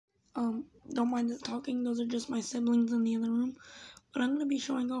Don't mind the talking, those are just my siblings in the other room. But I'm going to be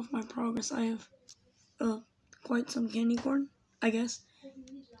showing off my progress. I have quite some candy corn, I guess.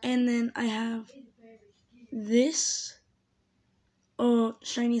 And then I have this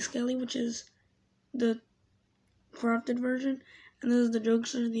Shiny Skelly, which is the crafted version. And this is the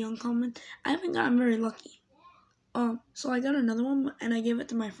Jokester, the uncommon. I haven't gotten very lucky. So I got another one, and I gave it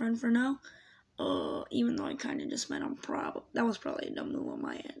to my friend for now. Even though I kind of just met him, that was probably a dumb move on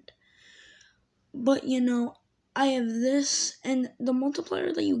my end. But, I have this, and the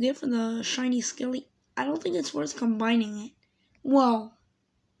multiplier that you get for the Shiny Skelly, I don't think it's worth combining it. Well,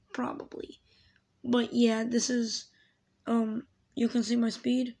 probably. But yeah, this is, you can see my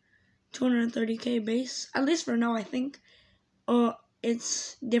speed, 230k base. At least for now, I think.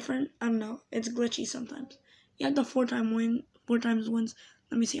 It's different. I don't know. It's glitchy sometimes. You have the 4 times wins.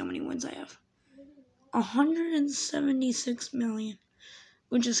 Let me see how many wins I have. 176 million,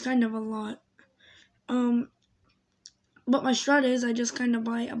 which is kind of a lot. But my strat is I just kind of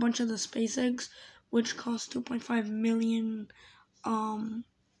buy a bunch of the space eggs, which cost 2.5 million,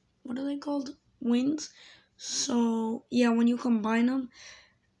 what are they called? Wins. So, yeah, when you combine them,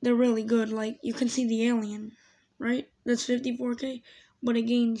 they're really good. Like, you can see the alien, right? That's 54k, but it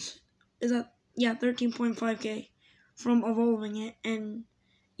gains, 13.5k from evolving it, and,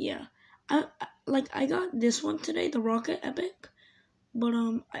 yeah. I got this one today, the Rocket Epic, but,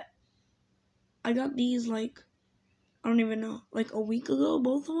 I got these, like, I don't even know, like a week ago,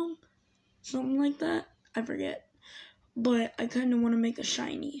 both of them? Something like that. I forget. But I kind of want to make a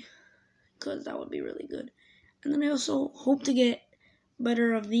shiny, because that would be really good. And then I also hope to get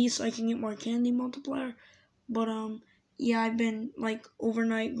better of these so I can get more candy multiplier. But, yeah, I've been, like,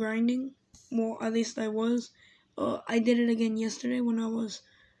 overnight grinding. Well, at least I was. I did it again yesterday when I was,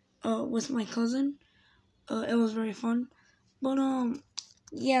 with my cousin. It was very fun. But,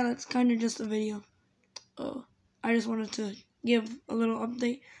 yeah, that's kind of just a video. I just wanted to give a little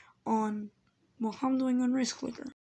update on what I'm doing on Race Clicker.